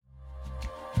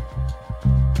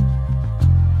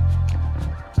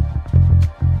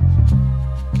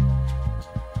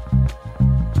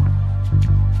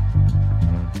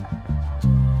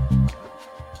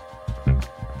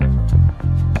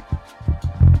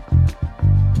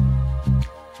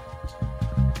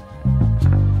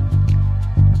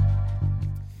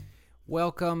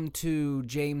Welcome to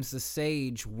James the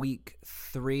Sage, Week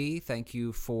 3. Thank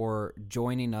you for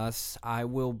joining us. I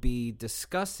will be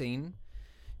discussing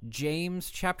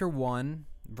James chapter 1,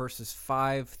 verses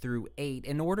 5 through 8.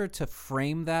 In order to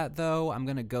frame that, though, I'm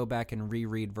going to go back and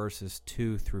reread verses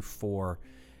 2 through 4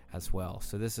 as well.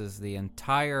 So this is the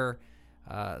entire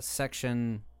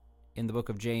section in the book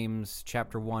of James,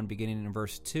 chapter 1, beginning in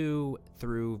verse 2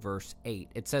 through verse 8.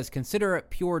 It says, "Consider it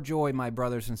pure joy, my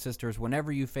brothers and sisters, whenever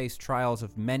you face trials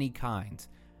of many kinds,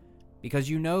 because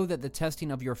you know that the testing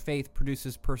of your faith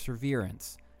produces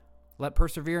perseverance. Let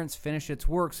perseverance finish its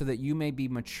work so that you may be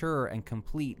mature and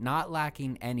complete, not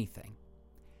lacking anything.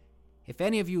 If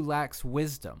any of you lacks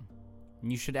wisdom,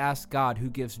 you should ask God, who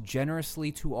gives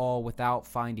generously to all without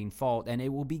finding fault, and it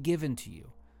will be given to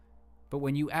you. But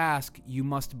when you ask, you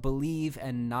must believe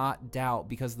and not doubt,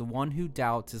 because the one who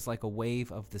doubts is like a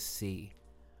wave of the sea,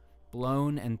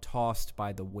 blown and tossed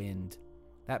by the wind.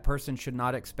 That person should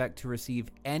not expect to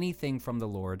receive anything from the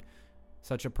Lord.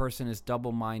 Such a person is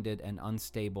double-minded and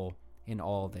unstable in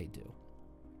all they do."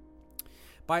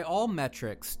 By all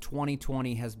metrics,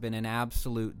 2020 has been an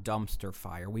absolute dumpster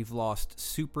fire. We've lost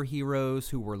superheroes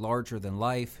who were larger than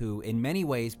life, who in many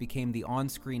ways became the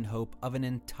on-screen hope of an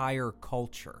entire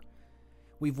culture.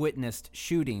 We've witnessed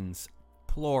shootings,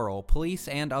 plural, police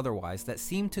and otherwise, that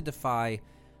seem to defy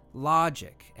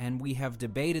logic, and we have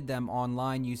debated them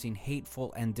online using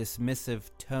hateful and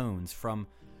dismissive tones. From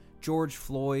George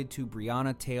Floyd to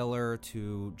Breonna Taylor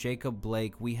to Jacob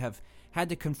Blake, we have had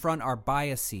to confront our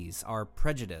biases, our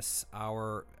prejudice,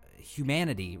 our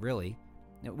humanity, really.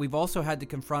 We've also had to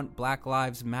confront Black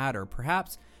Lives Matter,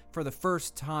 perhaps for the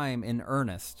first time in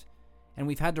earnest. And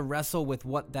we've had to wrestle with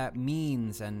what that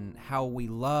means and how we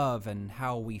love and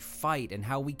how we fight and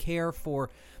how we care for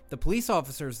the police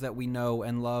officers that we know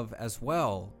and love as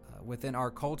well. Within our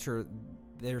culture,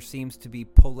 there seems to be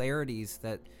polarities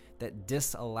that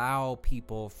disallow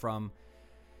people from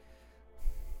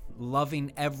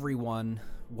loving everyone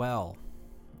well.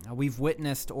 We've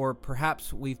witnessed, or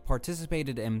perhaps we've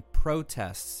participated in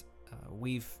protests.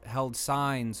 We've held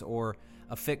signs or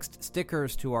affixed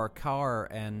stickers to our car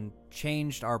and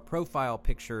changed our profile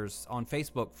pictures on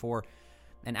Facebook for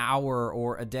an hour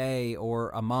or a day or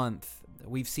a month.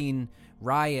 We've seen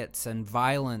riots and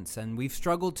violence, and we've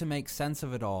struggled to make sense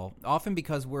of it all, often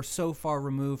because we're so far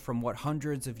removed from what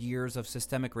hundreds of years of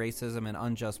systemic racism and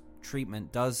unjust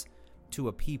treatment does to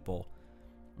a people.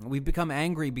 We've become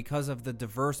angry because of the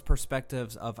diverse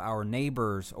perspectives of our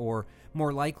neighbors, or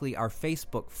more likely our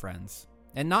Facebook friends.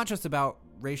 And not just about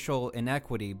racial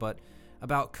inequity, but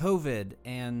about COVID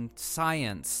and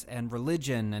science and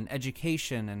religion and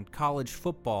education and college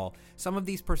football. Some of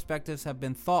these perspectives have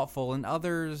been thoughtful, and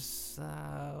others,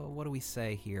 what do we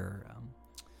say here?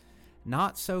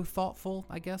 Not so thoughtful,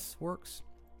 I guess, works.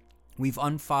 We've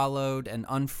unfollowed and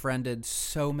unfriended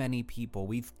so many people.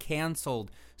 We've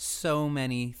canceled so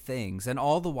many things. And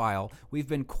all the while, we've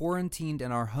been quarantined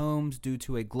in our homes due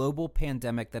to a global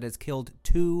pandemic that has killed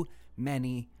too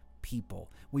many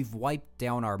people. We've wiped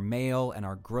down our mail and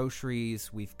our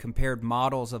groceries. We've compared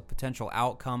models of potential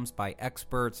outcomes by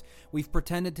experts. We've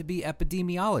pretended to be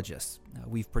epidemiologists.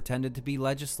 We've pretended to be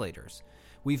legislators.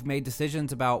 We've made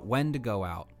decisions about when to go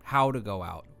out, how to go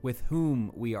out, with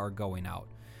whom we are going out,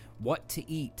 what to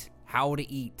eat, how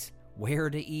to eat,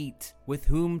 where to eat, with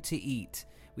whom to eat.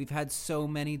 We've had so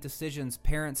many decisions.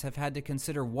 Parents have had to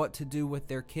consider what to do with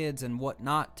their kids and what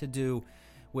not to do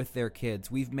with their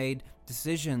kids. We've made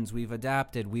decisions, we've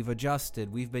adapted, we've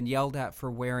adjusted, we've been yelled at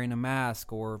for wearing a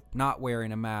mask or not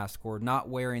wearing a mask or not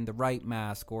wearing the right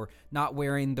mask or not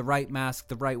wearing the right mask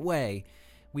the right way.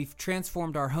 We've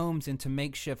transformed our homes into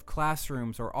makeshift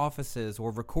classrooms or offices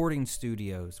or recording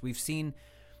studios. We've seen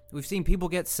people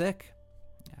get sick.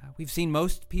 We've seen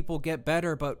most people get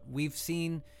better, but we've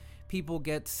seen people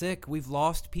get sick. We've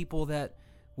lost people that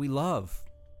we love.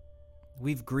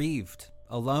 We've grieved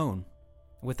alone,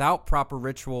 without proper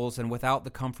rituals and without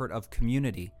the comfort of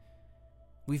community.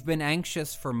 We've been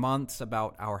anxious for months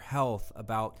about our health,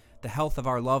 about the health of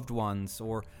our loved ones,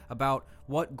 or about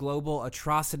what global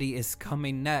atrocity is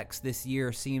coming next. This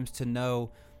year seems to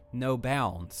know no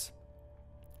bounds.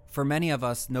 For many of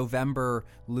us, November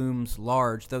looms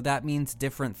large, though that means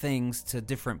different things to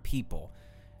different people.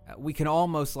 We can all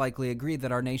most likely agree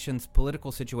that our nation's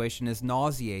political situation is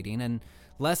nauseating and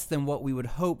less than what we would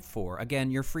hope for.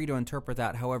 Again, you're free to interpret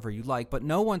that however you like, but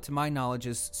no one, to my knowledge,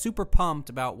 is super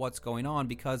pumped about what's going on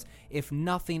because, if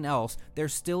nothing else, there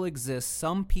still exists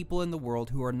some people in the world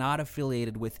who are not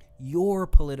affiliated with your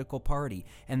political party,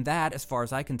 and that, as far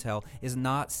as I can tell, is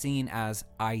not seen as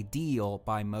ideal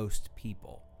by most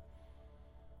people.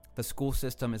 The school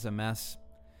system is a mess.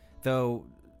 though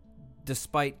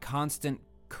despite constant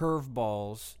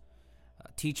curveballs,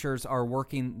 teachers are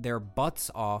working their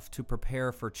butts off to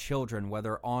prepare for children,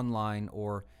 whether online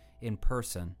or in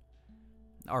person.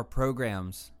 Our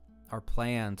programs, our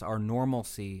plans, our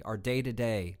normalcy, our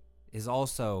day-to-day is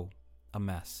also a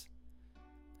mess.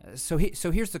 So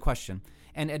here's the question,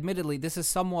 and admittedly, this is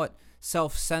somewhat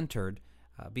self-centered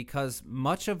because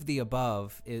much of the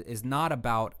above is not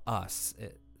about us.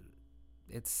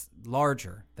 It's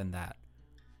larger than that.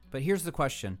 But here's the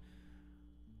question.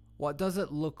 What does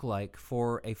it look like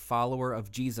for a follower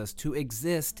of Jesus to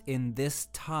exist in this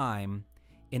time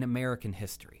in American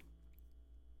history?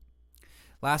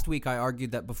 Last week, I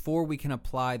argued that before we can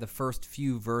apply the first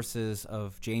few verses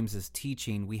of James's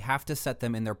teaching, we have to set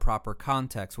them in their proper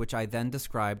context, which I then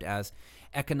described as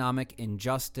economic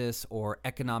injustice or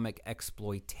economic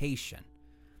exploitation.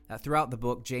 Throughout the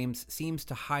book, James seems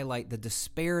to highlight the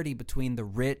disparity between the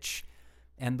rich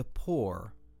and the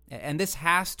poor. And this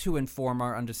has to inform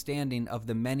our understanding of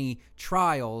the many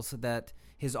trials that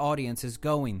his audience is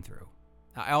going through.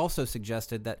 I also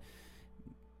suggested that,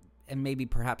 and maybe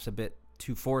perhaps a bit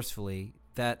too forcefully,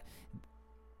 that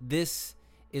this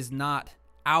is not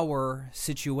our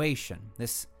situation,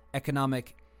 this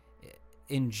economic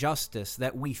injustice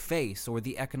that we face or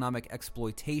the economic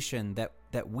exploitation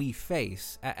that we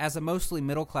face. As a mostly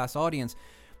middle-class audience,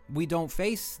 we don't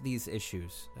face these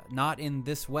issues, not in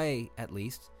this way at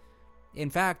least. In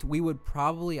fact, we would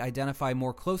probably identify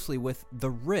more closely with the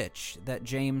rich that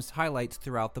James highlights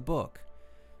throughout the book.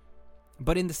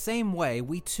 But in the same way,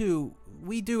 we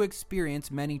do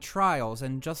experience many trials,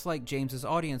 and just like James's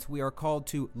audience, we are called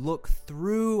to look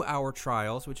through our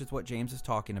trials, which is what James is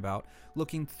talking about,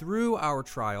 looking through our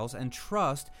trials and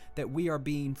trust that we are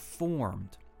being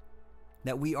formed,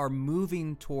 that we are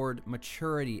moving toward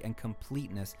maturity and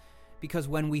completeness, because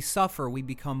when we suffer, we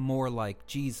become more like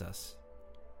Jesus.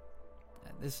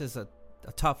 This is a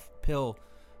tough pill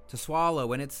to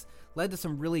swallow, and it's led to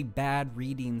some really bad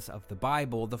readings of the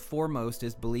Bible. The foremost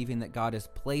is believing that God is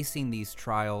placing these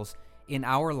trials in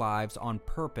our lives on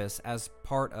purpose as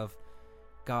part of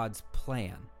God's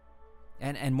plan.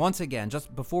 And once again,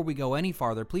 just before we go any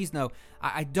farther, please know,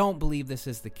 I don't believe this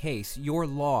is the case. Your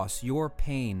loss, your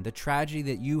pain, the tragedy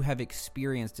that you have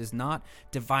experienced is not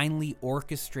divinely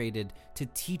orchestrated to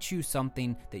teach you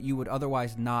something that you would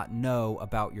otherwise not know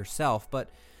about yourself.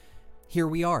 But here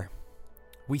we are.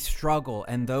 We struggle,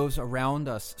 and those around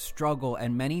us struggle,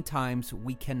 and many times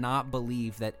we cannot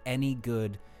believe that any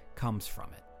good comes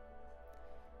from it.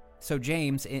 So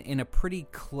James, in a pretty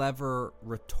clever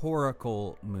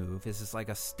rhetorical move, this is like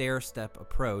a stair-step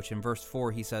approach. In verse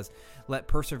 4, he says, "Let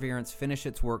perseverance finish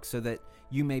its work so that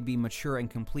you may be mature and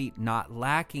complete, not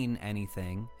lacking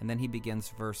anything." And then he begins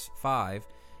verse 5,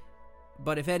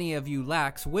 "But if any of you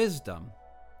lacks wisdom,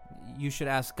 you should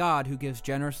ask God, who gives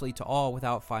generously to all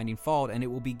without finding fault, and it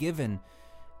will be given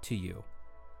to you."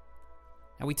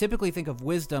 Now, we typically think of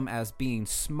wisdom as being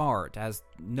smart, as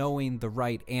knowing the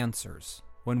right answers.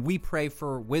 When we pray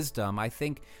for wisdom, I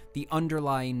think the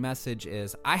underlying message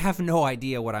is, I have no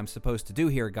idea what I'm supposed to do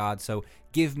here, God, so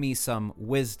give me some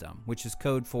wisdom, which is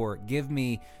code for give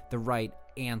me the right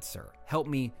answer. Help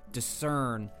me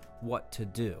discern what to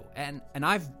do. And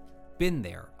I've been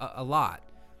there a lot.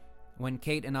 When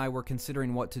Kate and I were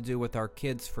considering what to do with our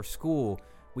kids for school,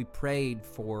 we prayed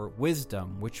for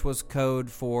wisdom, which was code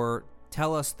for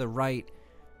tell us the right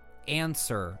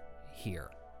answer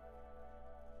here.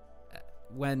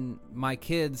 When my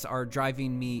kids are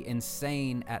driving me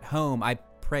insane at home, I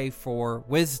pray for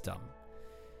wisdom.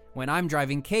 When I'm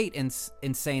driving Kate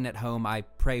insane at home, I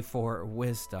pray for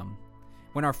wisdom.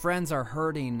 When our friends are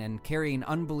hurting and carrying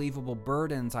unbelievable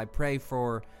burdens, I pray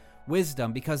for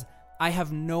wisdom, because I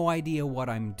have no idea what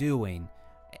I'm doing,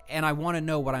 and I want to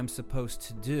know what I'm supposed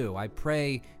to do. I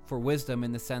pray for wisdom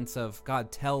in the sense of,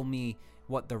 God, tell me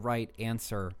what the right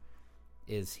answer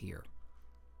is here.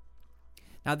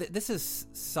 Now, this is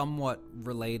somewhat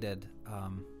related,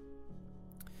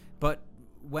 but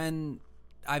when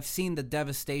I've seen the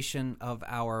devastation of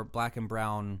our black and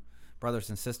brown brothers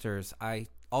and sisters, I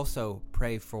also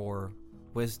pray for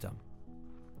wisdom.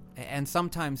 And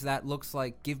sometimes that looks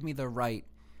like, give me the right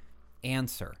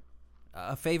answer.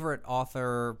 A favorite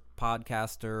author,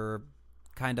 podcaster,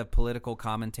 kind of political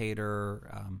commentator,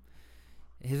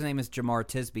 his name is Jemar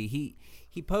Tisby.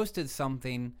 He posted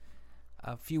something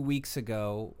a few weeks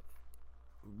ago,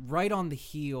 right on the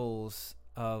heels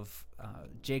of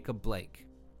Jacob Blake.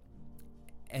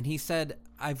 And he said,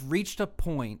 I've reached a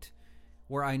point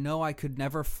where I know I could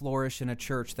never flourish in a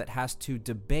church that has to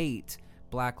debate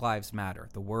Black Lives Matter,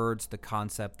 the words, the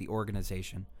concept, the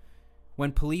organization.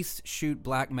 When police shoot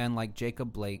black men like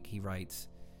Jacob Blake, he writes,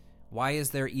 why is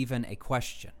there even a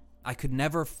question? I could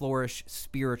never flourish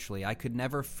spiritually. I could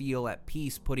never feel at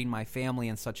peace putting my family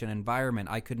in such an environment.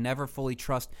 I could never fully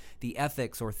trust the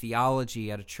ethics or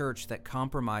theology at a church that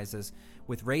compromises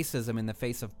with racism in the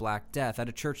face of Black death, at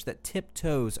a church that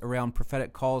tiptoes around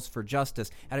prophetic calls for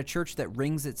justice, at a church that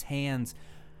wrings its hands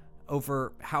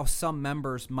over how some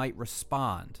members might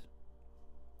respond.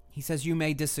 He says, you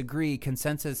may disagree.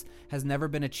 Consensus has never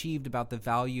been achieved about the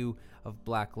value of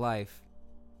Black life.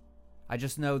 I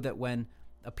just know that when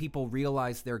a people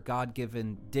realize their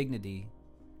God-given dignity,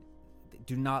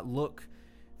 do not look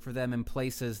for them in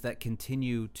places that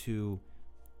continue to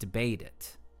debate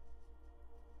it.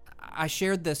 I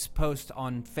shared this post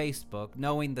on Facebook,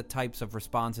 knowing the types of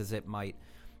responses it might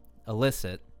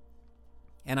elicit.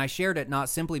 And I shared it not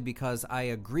simply because I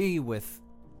agree with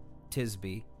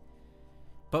Tisby,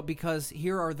 but because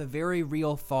here are the very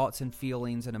real thoughts and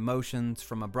feelings and emotions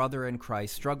from a brother in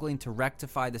Christ struggling to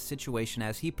rectify the situation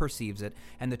as he perceives it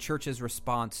and the church's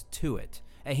response to it.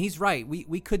 And he's right.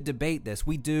 We could debate this.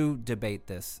 We do debate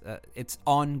this. It's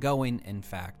ongoing, in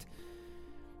fact.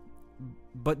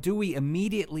 But do we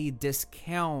immediately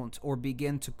discount or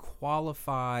begin to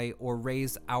qualify or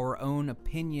raise our own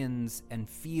opinions and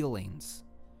feelings?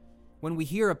 When we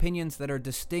hear opinions that are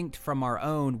distinct from our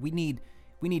own, we need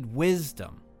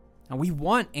wisdom. And we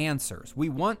want answers. We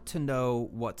want to know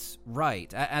what's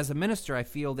right. As a minister, I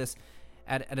feel this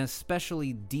at an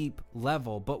especially deep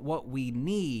level. But what we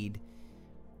need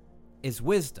is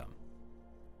wisdom.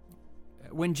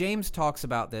 When James talks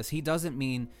about this, he doesn't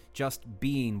mean just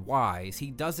being wise.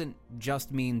 He doesn't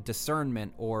just mean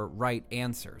discernment or right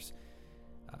answers.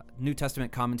 New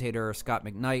Testament commentator Scott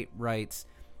McKnight writes,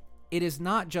 it is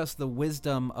not just the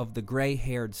wisdom of the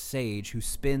gray-haired sage who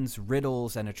spins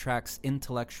riddles and attracts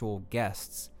intellectual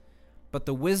guests, but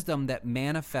the wisdom that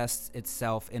manifests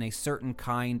itself in a certain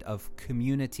kind of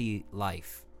community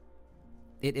life.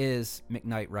 It is,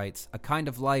 McKnight writes, a kind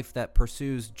of life that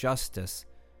pursues justice,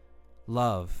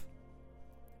 love,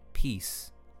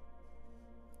 peace.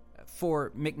 For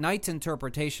McKnight's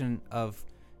interpretation of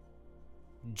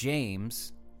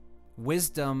James,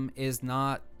 wisdom is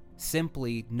not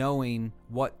simply knowing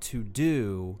what to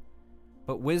do,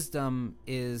 but wisdom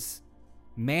is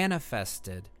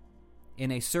manifested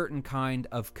in a certain kind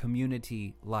of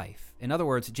community life. In other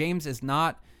words, James is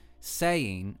not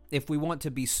saying if we want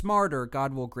to be smarter,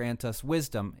 God will grant us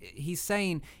wisdom. He's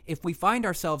saying if we find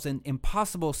ourselves in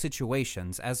impossible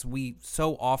situations, as we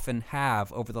so often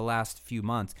have over the last few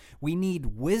months, we need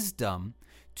wisdom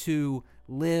to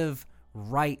live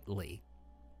rightly.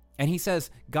 And he says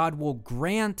God will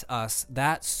grant us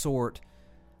that sort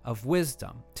of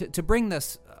wisdom. To bring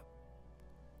this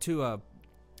to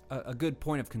a good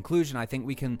point of conclusion, I think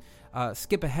we can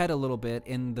skip ahead a little bit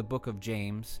in the book of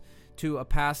James to a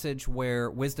passage where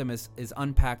wisdom is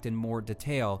unpacked in more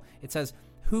detail. It says,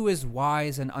 who is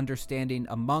wise and understanding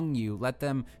among you? Let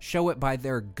them show it by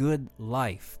their good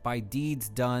life, by deeds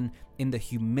done in the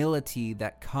humility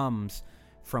that comes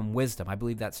from wisdom. I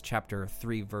believe that's chapter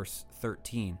 3, verse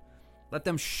 13. Let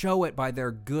them show it by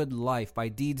their good life, by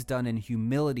deeds done in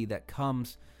humility that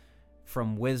comes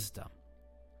from wisdom.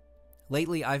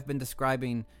 Lately, I've been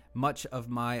describing much of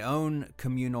my own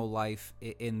communal life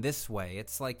in this way.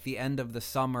 It's like the end of the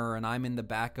summer and I'm in the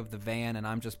back of the van and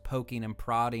I'm just poking and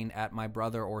prodding at my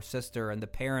brother or sister, and the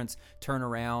parents turn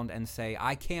around and say,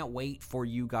 I can't wait for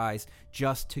you guys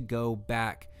just to go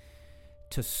back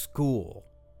to school.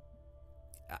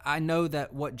 I know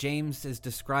that what James is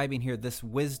describing here, this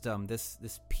wisdom, this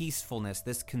peacefulness,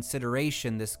 this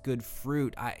consideration, this good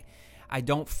fruit, I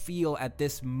don't feel at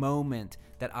this moment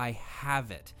that I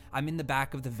have it. I'm in the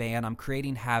back of the van. I'm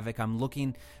creating havoc. I'm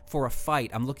looking for a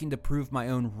fight. I'm looking to prove my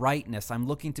own rightness. I'm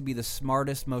looking to be the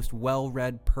smartest, most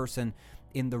well-read person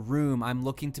in the room. I'm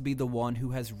looking to be the one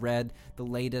who has read the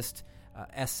latest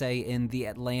essay in The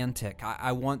Atlantic.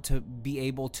 I want to be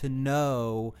able to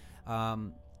know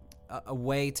a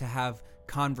way to have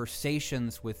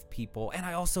conversations with people, and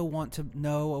I also want to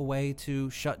know a way to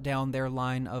shut down their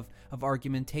line of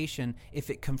argumentation if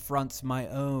it confronts my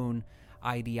own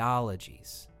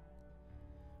ideologies.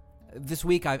 This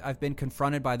week I've been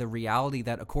confronted by the reality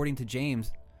that, according to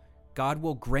James, God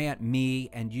will grant me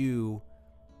and you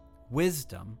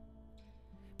wisdom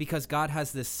because God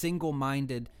has this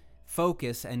single-minded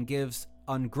focus and gives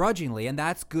ungrudgingly, and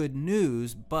that's good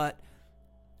news, but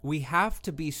we have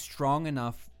to be strong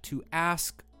enough to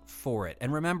ask for it.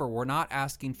 And remember, we're not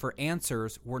asking for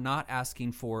answers. We're not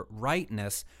asking for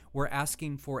rightness. We're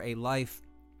asking for a life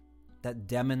that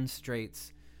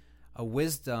demonstrates a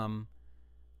wisdom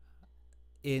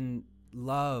in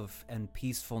love and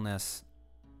peacefulness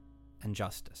and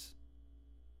justice.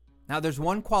 Now, there's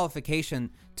one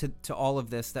qualification to all of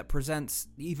this that presents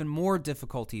even more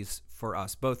difficulties for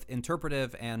us, both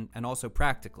interpretive and also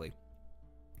practically.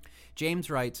 James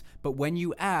writes, "But when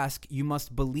you ask, you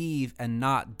must believe and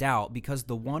not doubt, because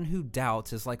the one who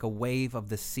doubts is like a wave of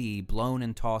the sea blown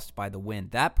and tossed by the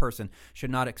wind. That person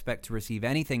should not expect to receive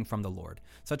anything from the Lord.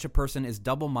 Such a person is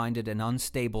double-minded and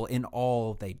unstable in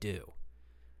all they do."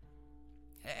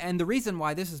 And the reason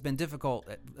why this has been difficult,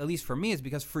 at least for me, is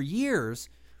because for years,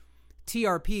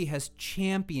 TRP has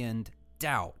championed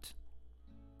doubt.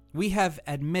 We have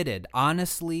admitted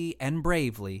honestly and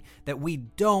bravely that we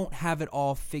don't have it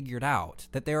all figured out,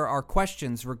 that there are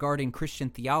questions regarding Christian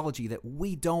theology that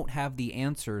we don't have the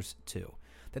answers to,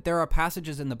 that there are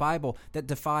passages in the Bible that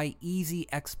defy easy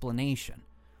explanation,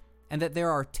 and that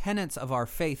there are tenets of our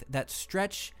faith that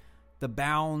stretch the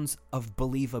bounds of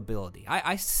believability.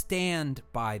 I stand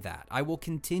by that. I will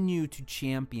continue to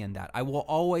champion that. I will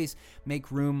always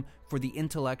make room for the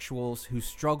intellectuals who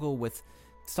struggle with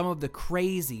some of the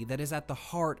crazy that is at the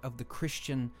heart of the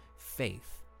Christian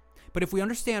faith. But if we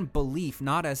understand belief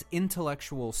not as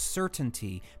intellectual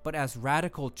certainty, but as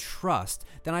radical trust,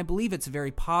 then I believe it's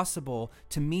very possible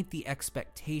to meet the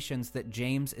expectations that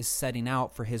James is setting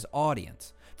out for his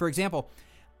audience. For example,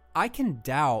 I can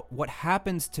doubt what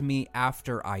happens to me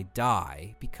after I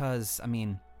die because,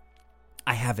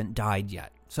 I haven't died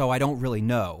yet, so I don't really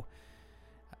know.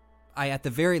 I, at the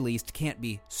very least, can't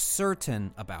be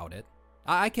certain about it.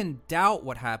 I can doubt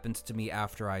what happens to me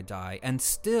after I die and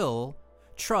still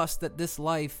trust that this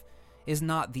life is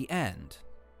not the end.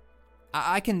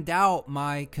 I can doubt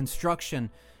my construction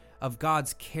of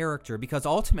God's character because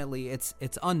ultimately it's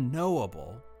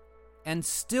unknowable and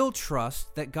still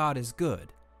trust that God is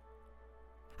good.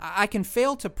 I can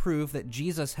fail to prove that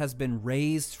Jesus has been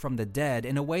raised from the dead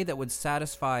in a way that would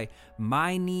satisfy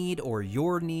my need or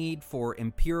your need for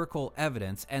empirical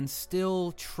evidence and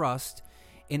still trust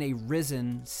in a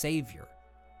risen Savior.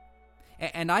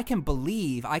 And I can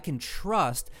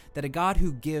trust that a God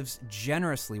who gives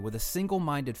generously with a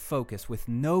single-minded focus, with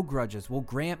no grudges, will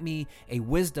grant me a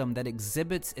wisdom that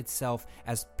exhibits itself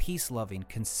as peace-loving,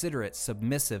 considerate,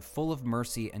 submissive, full of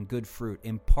mercy and good fruit,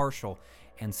 impartial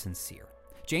and sincere.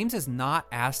 James is not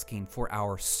asking for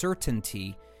our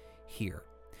certainty here.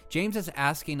 James is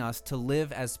asking us to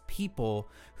live as people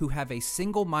who have a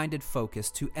single-minded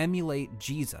focus to emulate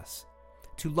Jesus,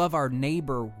 to love our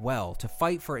neighbor well, to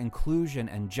fight for inclusion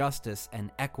and justice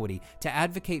and equity, to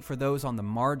advocate for those on the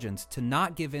margins, to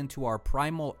not give in to our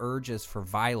primal urges for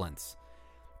violence,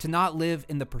 to not live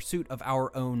in the pursuit of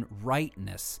our own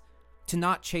rightness, to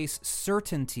not chase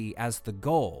certainty as the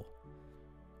goal.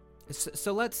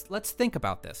 So let's think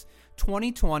about this.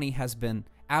 2020 has been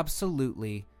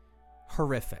absolutely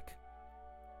horrific.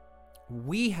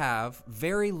 We have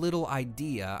very little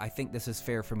idea, I think this is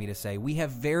fair for me to say, we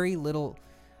have very little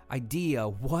idea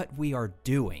what we are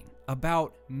doing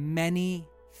about many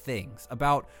things,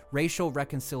 about racial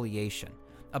reconciliation,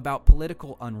 about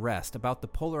political unrest, about the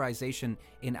polarization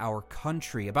in our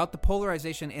country, about the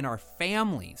polarization in our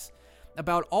families,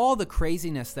 about all the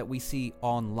craziness that we see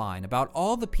online, about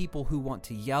all the people who want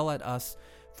to yell at us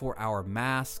for our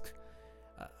mask,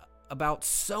 about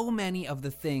so many of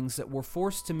the things that we're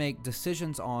forced to make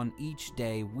decisions on each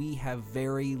day. We have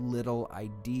very little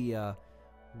idea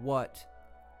what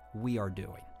we are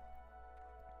doing.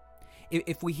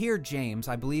 If we hear James,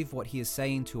 I believe what he is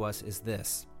saying to us is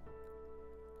this: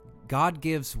 God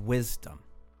gives wisdom.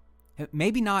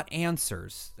 Maybe not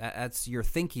answers, that's your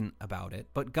thinking about it,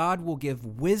 but God will give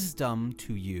wisdom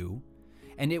to you,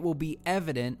 and it will be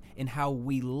evident in how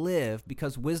we live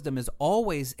because wisdom is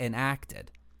always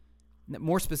enacted.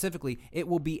 More specifically, it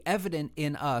will be evident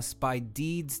in us by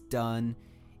deeds done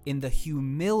in the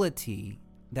humility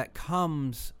that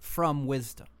comes from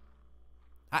wisdom.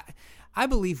 I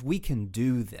believe we can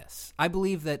do this. I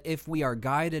believe that if we are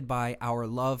guided by our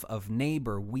love of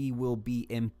neighbor, we will be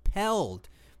impelled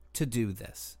to do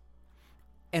this.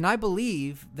 And I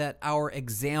believe that our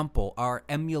example, our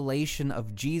emulation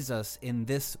of Jesus in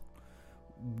this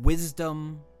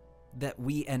wisdom that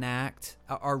we enact,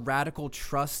 our radical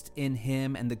trust in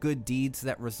him and the good deeds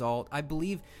that result, I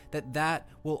believe that that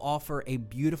will offer a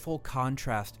beautiful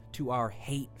contrast to our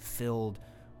hate-filled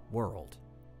world.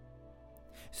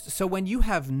 So when you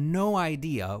have no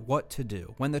idea what to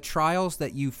do, when the trials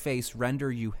that you face render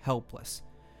you helpless,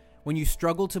 when you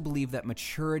struggle to believe that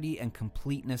maturity and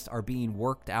completeness are being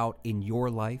worked out in your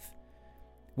life,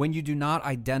 when you do not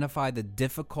identify the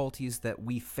difficulties that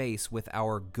we face with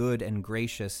our good and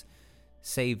gracious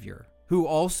Savior, who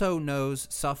also knows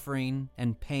suffering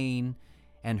and pain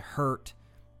and hurt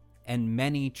and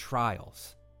many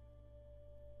trials.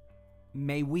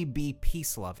 May we be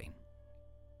peace-loving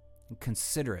and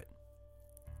considerate,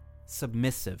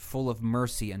 submissive, full of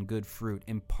mercy and good fruit,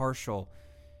 impartial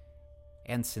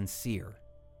and sincere,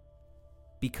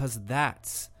 because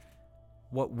that's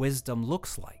what wisdom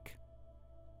looks like.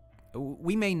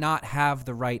 We may not have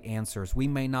the right answers. We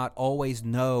may not always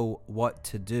know what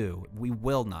to do. We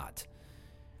will not.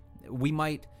 We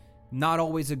might not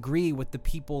always agree with the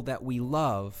people that we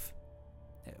love.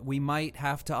 We might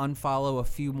have to unfollow a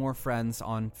few more friends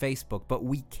on Facebook, but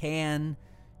we can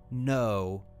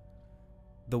know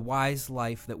the wise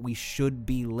life that we should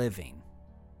be living.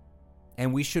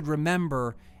 And we should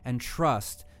remember and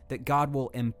trust that God will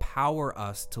empower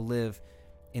us to live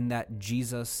in that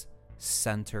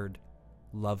Jesus-centered,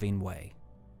 loving way.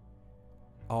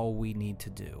 All we need to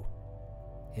do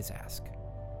is ask.